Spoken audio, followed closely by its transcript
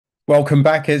Welcome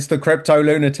back. It's the Crypto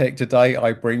Lunatic. Today,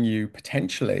 I bring you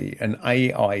potentially an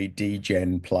AI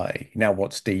degen play. Now,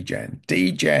 what's degen?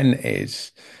 Degen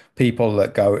is people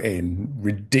that go in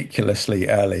ridiculously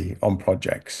early on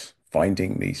projects,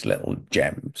 finding these little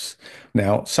gems.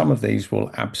 Now, some of these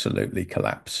will absolutely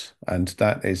collapse, and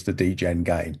that is the degen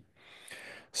game.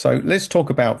 So let's talk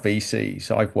about VCs.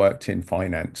 I've worked in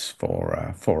finance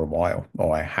for a while,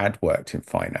 or I had worked in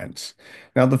finance.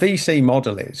 Now, the VC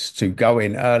model is to go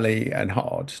in early and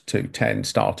hard to 10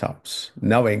 startups,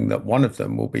 knowing that one of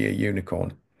them will be a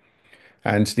unicorn.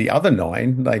 And the other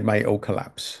nine, they may all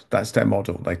collapse. That's their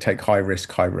model. They take high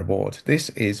risk, high reward.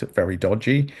 This is very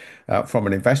dodgy from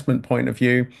an investment point of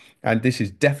view. And this is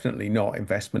definitely not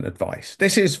investment advice.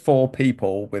 This is for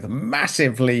people with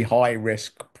massively high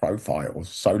risk profiles.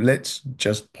 So let's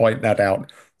just point that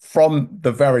out from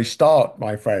the very start,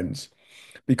 my friends,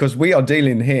 because we are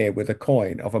dealing here with a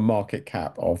coin of a market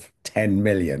cap of 10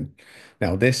 million.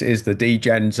 Now, this is the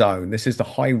degen zone. This is the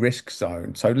high risk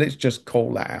zone. So let's just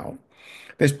call that out.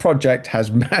 This project has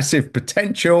massive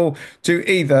potential to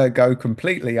either go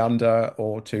completely under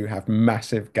or to have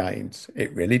massive gains.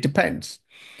 It really depends.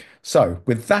 So,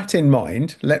 with that in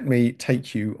mind, let me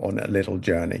take you on a little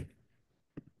journey.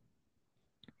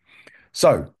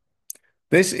 So,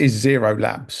 this is Zero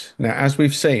Labs. Now, as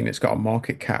we've seen, it's got a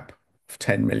market cap of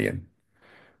 10 million.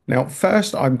 Now,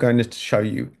 first, I'm going to show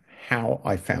you how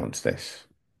I found this.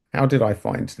 How did I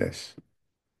find this?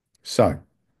 So,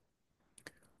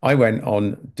 I went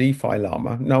on DeFi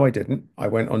Llama. No, I didn't. I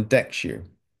went on DexU.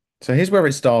 So here's where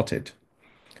it started.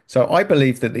 So I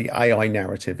believe that the AI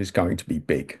narrative is going to be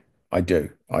big. I do.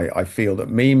 I feel that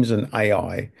memes and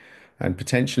AI and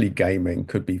potentially gaming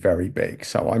could be very big.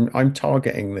 So I'm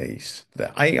targeting these.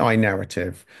 The AI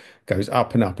narrative goes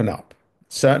up and up and up.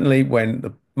 Certainly when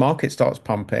the market starts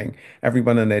pumping,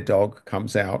 everyone and their dog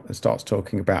comes out and starts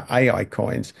talking about AI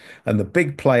coins. And the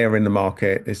big player in the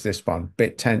market is this one,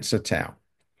 Bittensor TAO.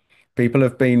 People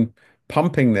have been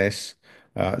pumping this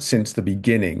since the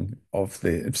beginning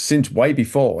since way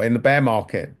before in the bear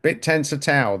market. Bittensor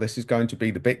TAO, this is going to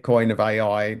be the Bitcoin of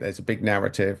AI. There's a big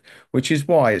narrative, which is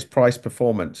why its price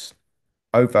performance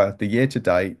over the year to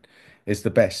date is the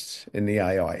best in the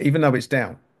AI, even though it's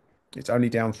down. It's only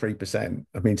down 3%.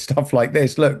 I mean, stuff like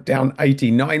this, look, down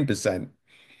 89%.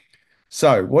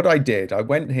 So what I did, I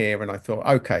went here and I thought,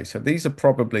 okay, so these are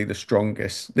probably the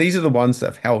strongest. These are the ones that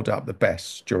have held up the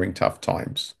best during tough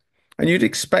times. And you'd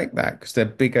expect that because they're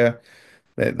bigger,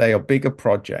 they are bigger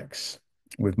projects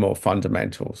with more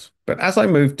fundamentals. But as I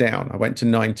moved down, I went to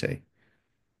 90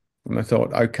 and I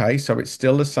thought, okay, so it's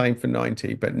still the same for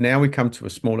 90, but now we come to a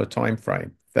smaller time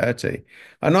frame, 30.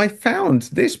 And I found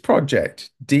this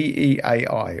project,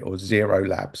 DEAI or Zero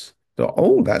Labs. Thought,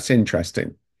 oh, that's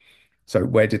interesting. So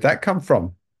where did that come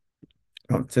from?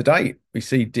 To date, we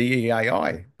see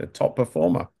DEAI, the top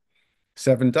performer.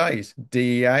 7 days,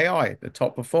 DEAI, the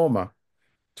top performer.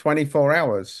 24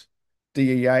 hours,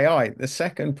 DEAI, the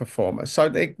second performer.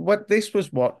 So what this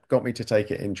was what got me to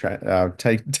take it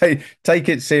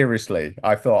seriously.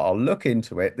 I thought I'll look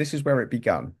into it. This is where it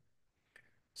began.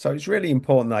 So it's really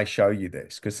important I show you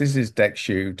this because this is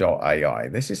dexu.ai.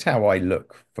 This is how I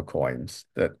look for coins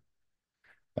that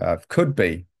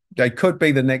they could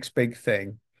be the next big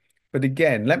thing. But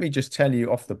again, let me just tell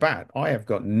you off the bat, I have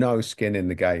got no skin in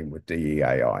the game with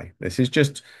DEAI. This is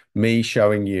just me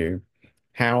showing you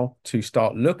how to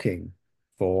start looking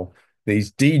for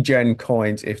these degen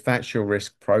coins if that's your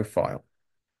risk profile.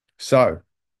 So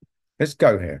let's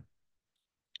go here.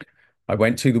 I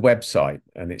went to the website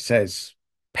and it says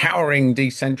powering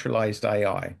decentralized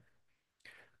AI.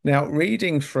 Now,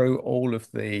 reading through all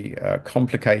of the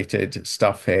complicated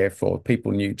stuff here for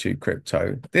people new to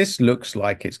crypto, this looks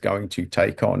like it's going to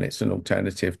take on. It's an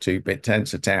alternative to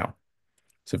Bittensor TAO.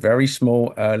 It's a very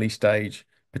small, early stage,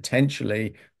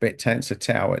 potentially Bittensor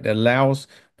TAO. It allows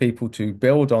people to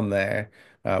build on there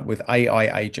with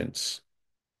AI agents.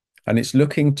 And it's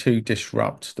looking to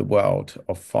disrupt the world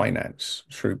of finance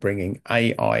through bringing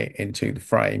AI into the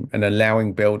frame and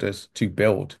allowing builders to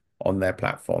build on their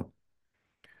platform.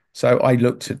 So I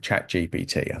looked at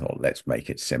ChatGPT. I thought, let's make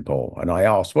it simple. And I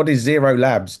asked, what is Zero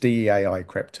Labs DEAI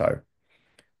crypto?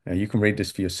 Now you can read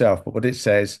this for yourself, but what it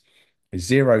says is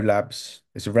Zero Labs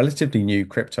is a relatively new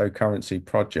cryptocurrency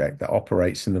project that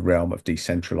operates in the realm of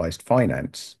decentralized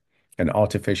finance and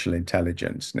artificial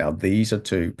intelligence. Now, these are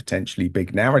two potentially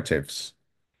big narratives.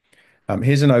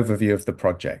 Here's an overview of the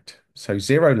project. So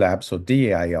Zero Labs or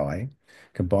DEAI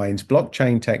combines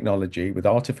blockchain technology with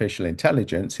artificial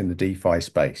intelligence in the DeFi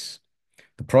space.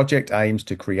 The project aims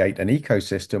to create an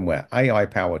ecosystem where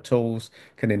AI-powered tools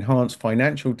can enhance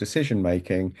financial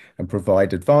decision-making and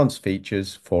provide advanced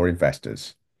features for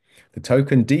investors. The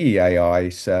token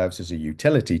DEAI serves as a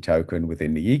utility token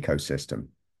within the ecosystem.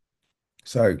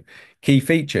 So, key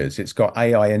features, it's got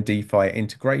AI and DeFi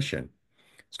integration.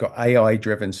 It's got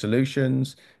AI-driven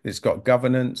solutions. It's got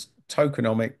governance,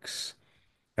 tokenomics,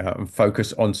 and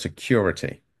focus on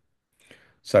security.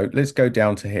 So let's go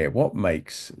down to here. What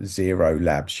makes Zero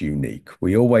Labs unique?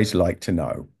 We always like to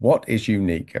know what is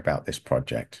unique about this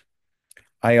project.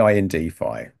 AI and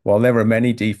DeFi. While there are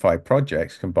many DeFi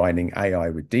projects, combining AI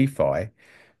with DeFi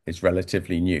is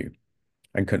relatively new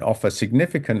and can offer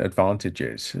significant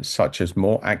advantages, such as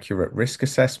more accurate risk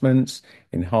assessments,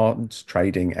 enhanced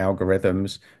trading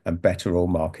algorithms, and better all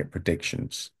market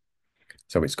predictions.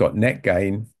 So it's got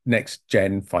next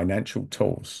gen financial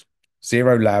tools.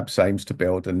 Zero Labs aims to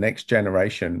build a next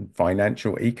generation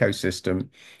financial ecosystem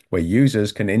where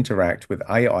users can interact with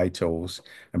AI tools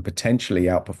and potentially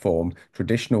outperform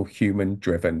traditional human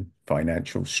driven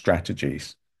financial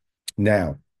strategies.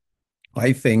 Now,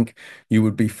 I think you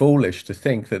would be foolish to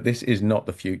think that this is not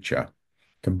the future.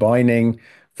 Combining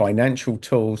financial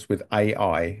tools with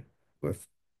AI,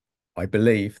 I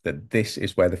believe that this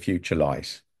is where the future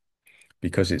lies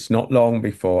because it's not long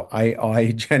before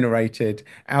AI generated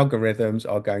algorithms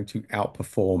are going to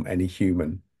outperform any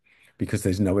human because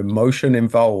there's no emotion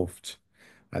involved.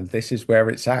 And this is where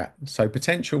it's at. So,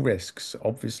 potential risks,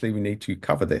 obviously, we need to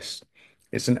cover this.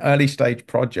 It's an early stage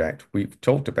project. We've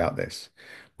talked about this.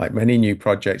 Like many new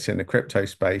projects in the crypto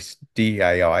space,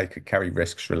 DAI could carry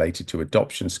risks related to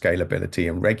adoption, scalability,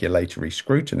 and regulatory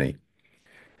scrutiny,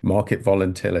 market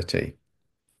volatility.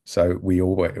 So we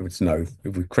always know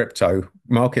with crypto,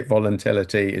 market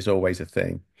volatility is always a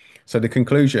thing. So the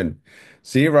conclusion,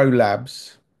 Zero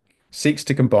Labs seeks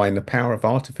to combine the power of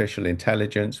artificial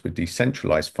intelligence with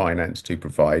decentralized finance to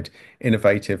provide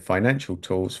innovative financial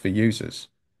tools for users.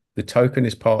 The token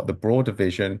is part of the broader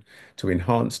vision to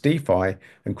enhance DeFi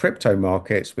and crypto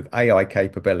markets with AI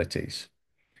capabilities.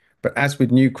 But as with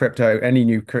any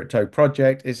new crypto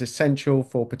project, it's essential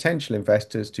for potential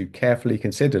investors to carefully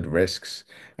consider the risks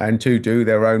and to do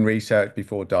their own research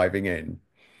before diving in.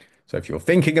 So if you're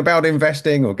thinking about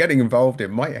investing or getting involved, it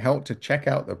might help to check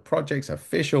out the project's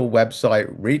official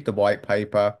website, read the white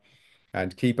paper,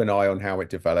 and keep an eye on how it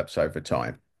develops over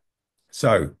time.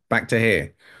 So back to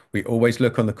here. We always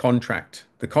look on the contract.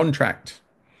 The contract.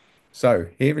 So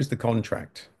here is the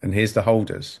contract, and here's the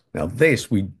holders. Now, this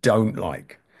we don't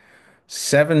like.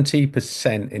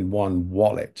 70% in one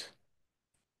wallet.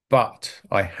 But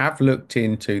I have looked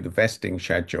into the vesting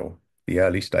schedule, the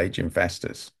early stage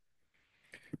investors.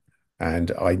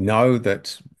 And I know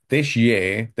that this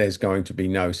year there's going to be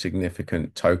no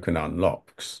significant token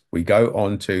unlocks. We go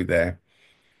on to their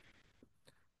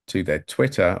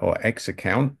Twitter or X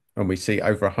account and we see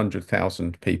over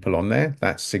 100,000 people on there.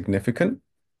 That's significant.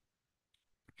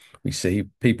 We see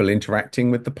people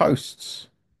interacting with the posts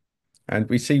and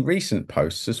we see recent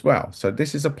posts as well. So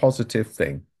this is a positive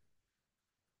thing.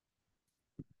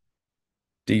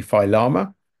 DeFi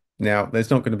Llama. Now, there's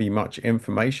not going to be much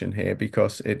information here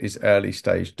because it is early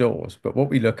stage doors, but what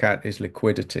we look at is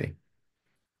liquidity.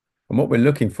 And what we're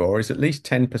looking for is at least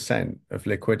 10% of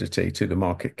liquidity to the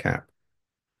market cap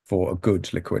for a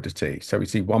good liquidity. So we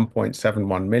see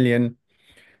 1.71 million,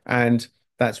 and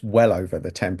that's well over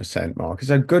the 10% mark. It's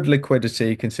a good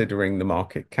liquidity considering the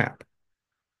market cap.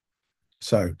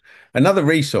 So another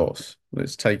resource,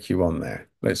 let's take you on there.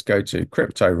 Let's go to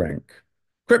CryptoRank.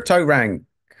 CryptoRank.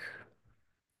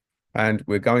 And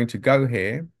we're going to go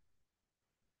here.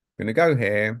 We're going to go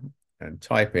here and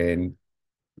type in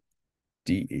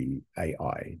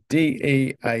DEAI.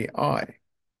 DEAI.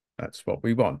 That's what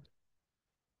we want.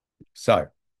 So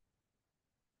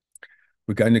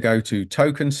we're going to go to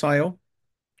token sale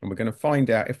and we're going to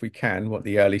find out if we can what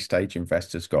the early stage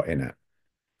investors got in at.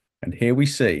 And here we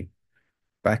see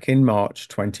back in March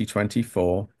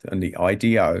 2024 and the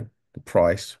IDO, the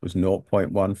price was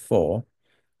 0.14,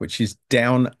 which is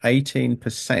down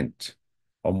 18%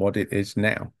 on what it is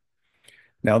now.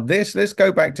 Now let's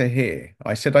go back to here.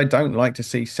 I said I don't like to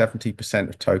see 70%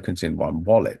 of tokens in one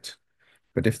wallet.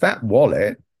 But if that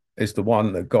wallet is the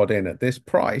one that got in at this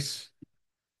price,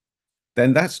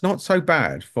 then that's not so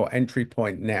bad for entry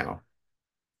point now,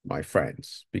 my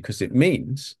friends, because it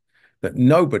means that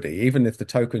nobody, even if the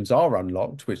tokens are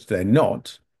unlocked, which they're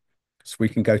not, so we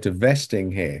can go to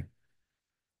vesting here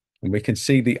and we can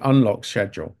see the unlock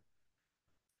schedule,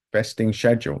 vesting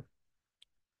schedule.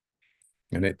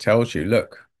 And it tells you,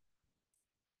 look,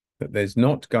 that there's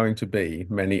not going to be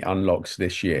many unlocks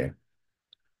this year.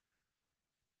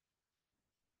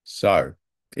 So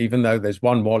even though there's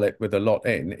one wallet with a lot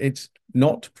in, it's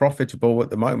not profitable at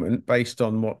the moment based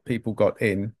on what people got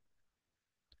in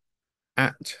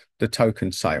at the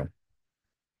token sale.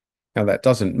 Now, that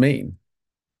doesn't mean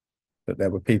that there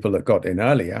were people that got in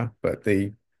earlier, but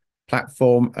the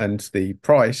platform and the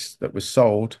price that was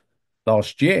sold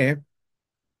last year,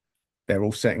 they're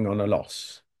all sitting on a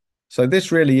loss. So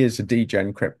this really is a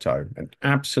degen crypto, an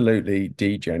absolutely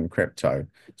degen crypto.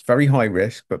 It's very high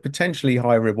risk, but potentially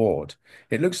high reward.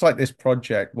 It looks like this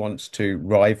project wants to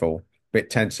rival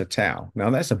Bittensor TAO. Now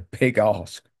that's a big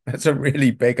ask. That's a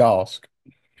really big ask.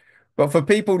 But for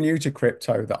people new to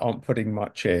crypto that aren't putting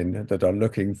much in, that are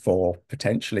looking for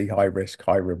potentially high risk,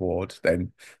 high reward,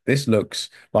 then this looks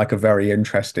like a very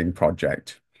interesting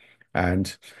project.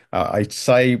 And I'd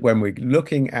say when we're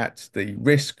looking at the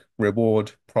risk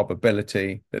reward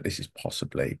probability, that this is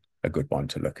possibly a good one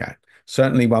to look at.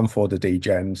 Certainly one for the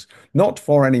degens, not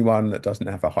for anyone that doesn't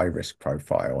have a high risk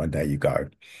profile. And there you go.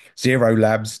 Zero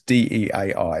Labs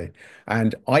DEAI.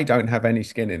 And I don't have any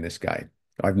skin in this game.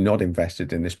 I've not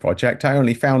invested in this project. I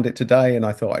only found it today and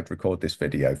I thought I'd record this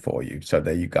video for you. So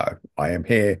there you go. I am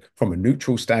here from a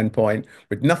neutral standpoint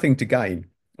with nothing to gain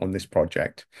on this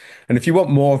project. And if you want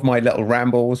more of my little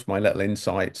rambles, my little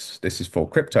insights, this is for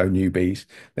crypto newbies,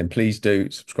 then please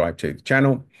do subscribe to the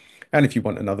channel. And if you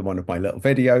want another one of my little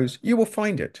videos, you will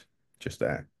find it just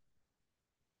there.